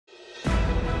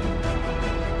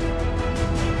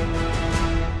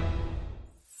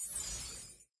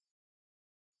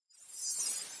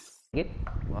Again?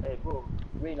 Hey bro,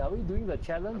 wait, are we doing the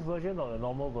challenge version or the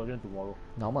normal version tomorrow?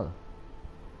 Normal.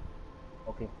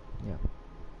 Okay. Yeah.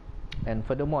 And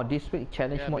furthermore, this week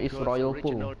challenge mode is because Royal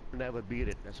original Pool. never beat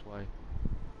it, that's why.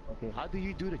 Okay. How do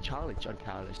you do the challenge on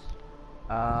Callus?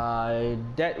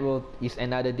 That is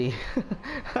another day.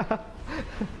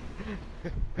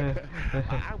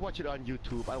 I watch it on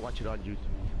YouTube.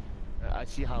 I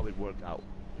see how it worked out.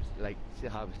 Just like see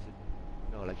how it's,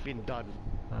 like been done.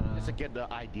 Just to get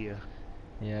the idea.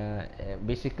 Yeah,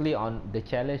 basically on the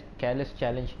careless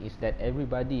challenge is that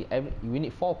we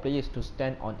need 4 players to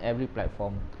stand on every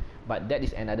platform, but that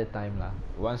is another time lah.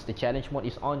 Once the challenge mode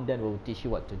is on, then we'll teach you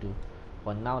what to do.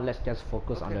 For now, let's just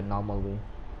focus on the normal way.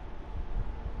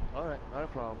 All right, not a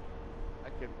problem.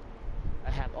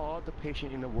 I have all the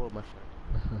patience in the world, my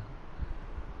friend.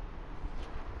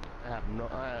 I have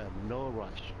no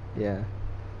rush. Yeah.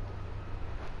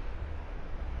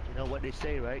 You know what they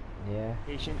say, right? Yeah.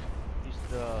 Patience is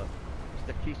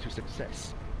the key to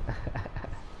success.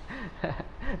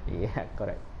 Yeah,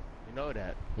 correct. You know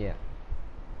that. Yeah.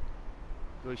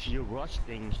 So if you rush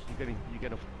things, you're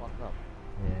gonna fuck up.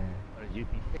 Yeah. But you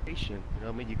be patient. You know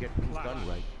what I mean? You get things done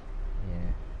right.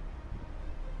 Yeah.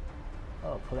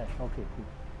 Oh, Clash. Okay, cool.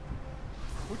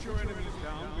 Put your enemies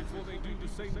down before they do the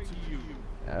same to you.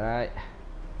 Alright.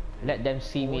 Let them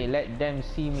see me. Let them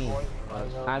see me.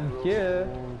 I'm here.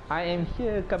 I am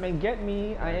here. Come and get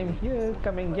me. I am here.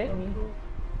 Come and get me.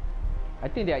 I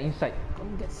think they are inside.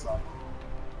 Come get some.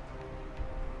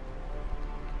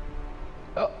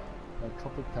 Oh.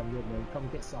 Tropic Thunder, man. Come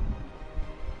get some.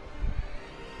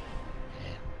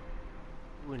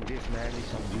 Doing this, man, is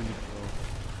some weed,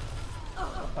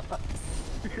 bro.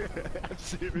 I'm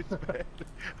serious, man.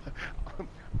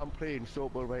 I'm playing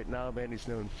sober right now, man. It's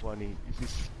not funny. This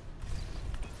is.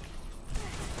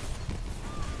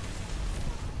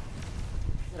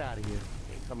 Get out of here.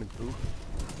 Ain't coming through.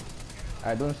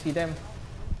 I don't see them.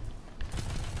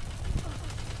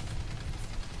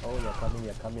 Oh, you're coming,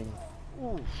 you're coming.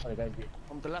 Ooh. Oh, the guy's dead.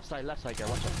 From the left side, guys. Watch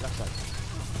out, left side.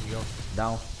 Here you go.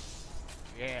 Down.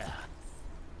 Yeah.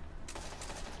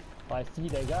 I see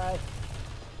that guy.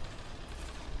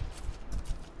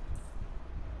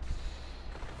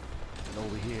 And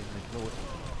over here, like, no.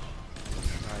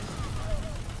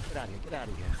 Get out of here, get out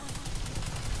of here.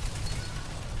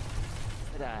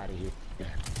 Get out of here.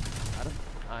 Got him?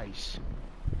 Nice.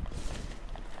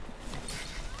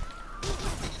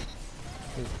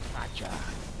 Gotcha.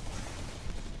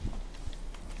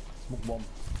 Smoke bomb.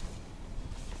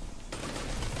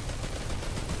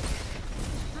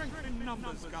 Strength in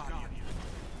numbers, Guardian.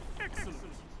 Excellent.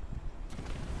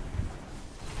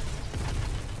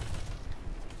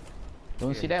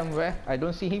 Don't see them. Where? I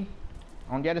don't see him.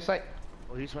 On the other side.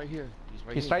 Oh, he's right here.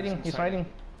 He's riding. He's riding.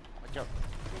 Watch out.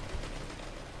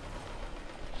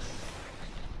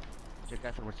 Check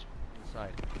that from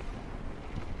inside.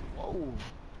 Whoa.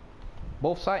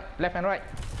 Both sides. Left and right.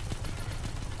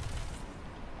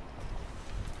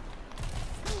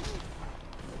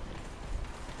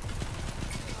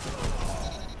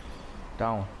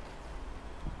 Down.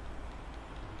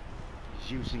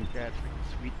 He's using that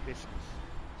sweet business.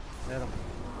 Let him.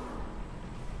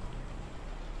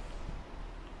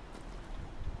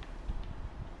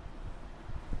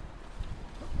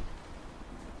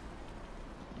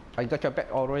 I got your back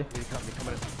all the way. Here he comes, he's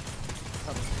coming.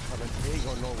 Coming. They ain't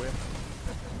going nowhere.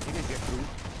 They can get through.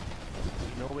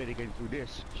 There's no way they're getting through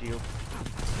this. Shield.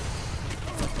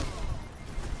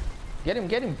 Get him.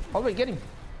 Get him. All the way. Get him.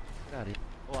 Get out of here.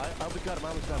 Oh, I almost got him.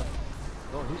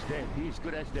 Oh, he's dead. He's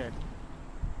good as dead.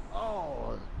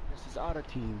 Oh, this is our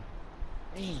team.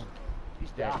 Damn.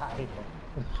 He's dead.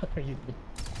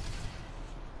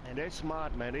 And they're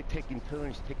smart, man. They're taking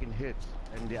turns, taking hits,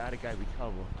 and the other guy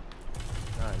recover.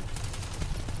 Nice.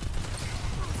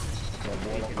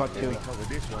 Got you. Recover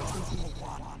this one.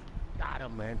 Got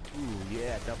him, man. Ooh,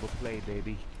 yeah, double play,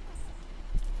 baby.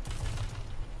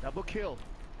 Double kill.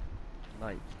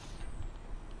 Nice.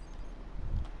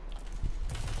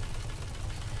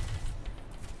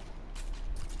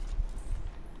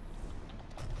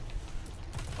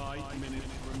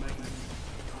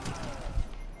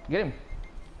 Get him.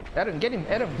 Adam, get him.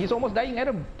 Adam, he's almost dying.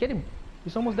 Adam, get him.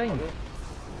 He's almost dying.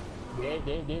 Dead.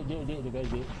 The guy's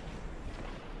dead.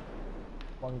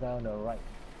 One guy on the right.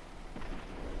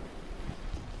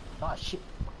 Ah, shit.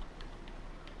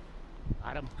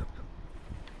 Adam.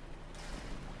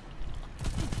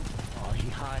 Oh, he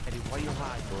hide. Why you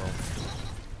hide, bro?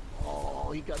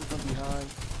 Oh, he got him from behind.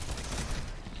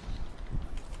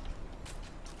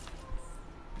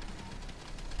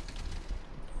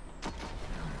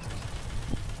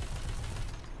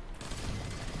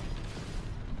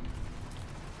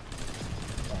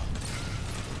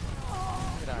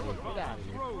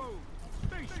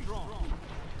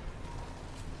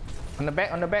 On the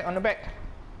back, on the back, on the back.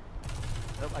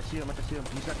 Oh, I see him,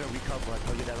 He's not gonna recover, I'll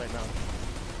tell you that right now.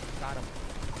 Got him.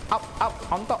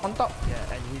 Up, on top, on top.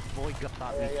 Yeah, and his boy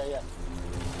got me. Yeah.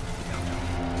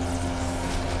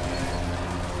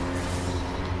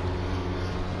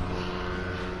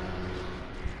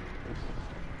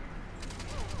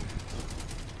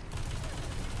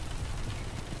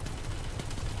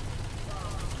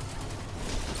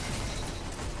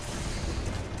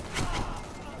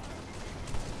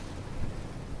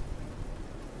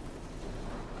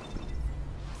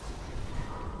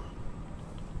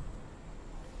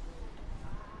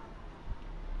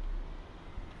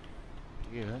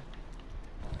 Yeah.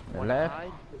 The One left.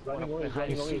 hide, He's running one away, play hide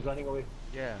and seek. he's running away.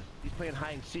 Yeah, he's playing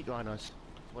hide and seek on us.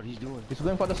 What he's doing. He's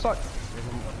going for the sword.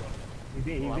 He's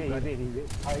dead.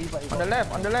 On the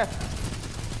left, on the left.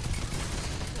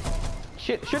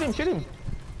 Shoot him.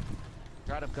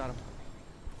 Got him.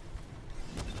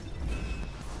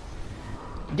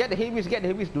 Get the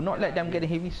heavies. Do not let them get the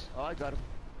heavies. Oh, I got him.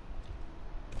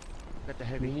 Got the We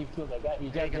heavy. need to kill that guy. He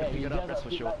Yeah, just you're gonna there. pick He it up, just that's for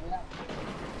pick sure. up, yeah.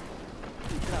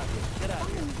 Get out of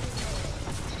here.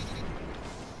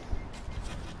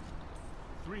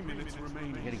 3 minutes You're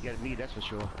remaining. gonna get me, that's for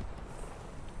sure.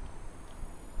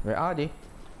 Where are they?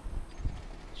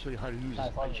 Show you how to use.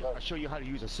 I'll show you how to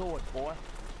use a sword, boy.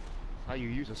 How you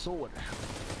use a sword.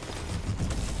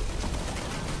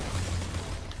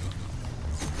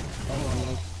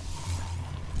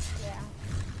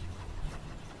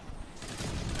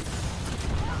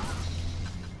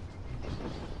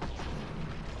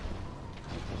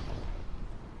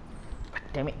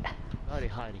 Damn it. Where are they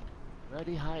hiding?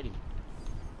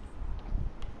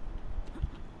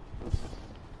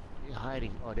 They're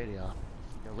hiding. Oh, there they are.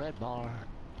 The red bar.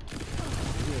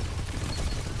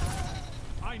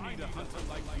 I need a hunter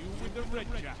like you with the red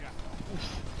jacket.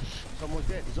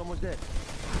 He's almost dead.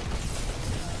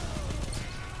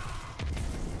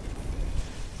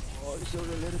 Oh, he's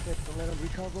only a little bit. Don't let him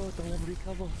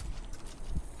recover.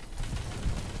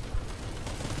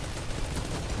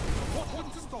 What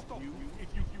would stop you if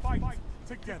you fight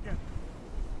together?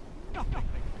 Nothing.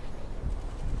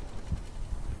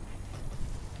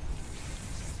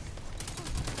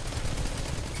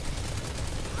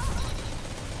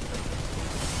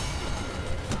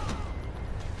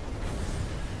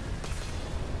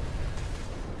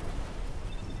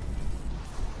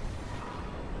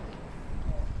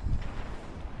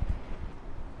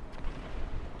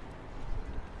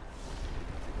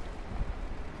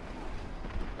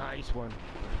 Nice one.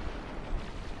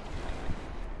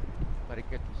 Gotta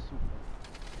get the super.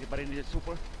 Anybody need a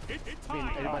super? It's I mean,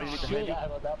 time. anybody need a Shit, heavy? I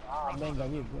got that. Ah, man, got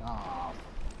me. Ah,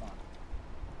 fuck.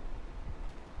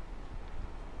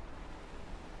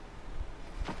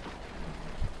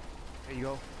 There you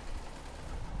go.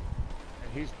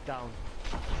 And he's down.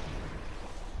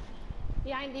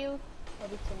 Behind you.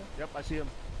 Yep, I see him.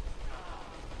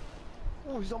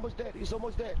 Oh, he's almost dead.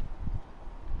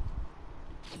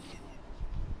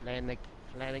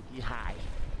 Flannicky high.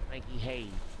 Flanky hay.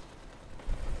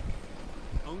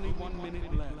 Only 1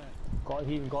 minute left. Got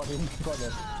him. Got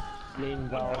the lane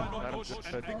down. One push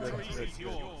and victory is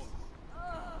yours.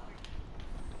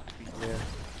 Yeah.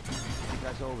 You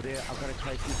guys are over there. I'm gonna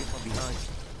try to shoot him from behind.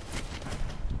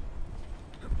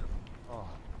 Oh,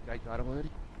 guy got him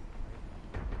already?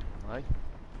 Alright.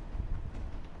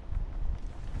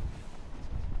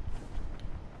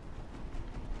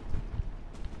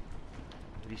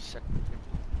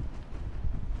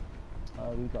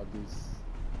 We got this.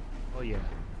 Oh yeah.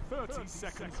 30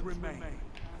 seconds remain.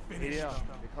 Finish. Yeah,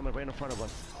 they're coming right in front of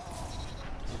us.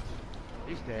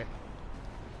 He's dead.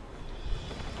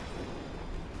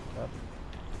 Yep.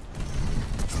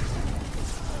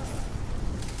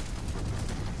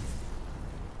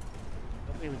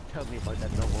 Don't even tell me about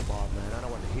that double bar, man. I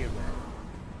don't want to hear that.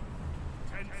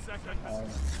 10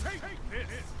 seconds. Take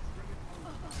this.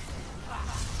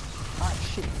 Ah,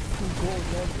 shit. Go,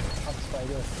 man. I'm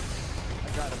spider. I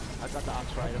got him. I got the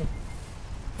ox rider.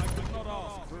 I could not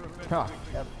ask for a better Huh.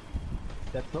 victory. Yep.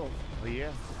 That's all. Oh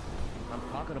yeah. I'm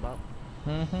talking about.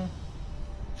 Mm-hmm.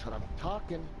 That's what I'm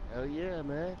talking. Hell yeah,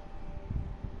 man.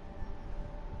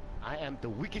 I am the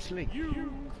weakest link.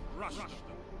 You crushed them.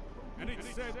 And it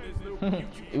said there's no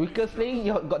beauty. Weakest link,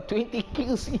 you got 20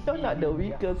 kills. You're not the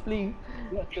weakest link.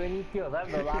 Yeah, 20 kills.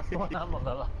 I'm the last one.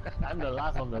 I'm the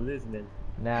last on the list, man.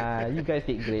 Nah, you guys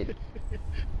did great.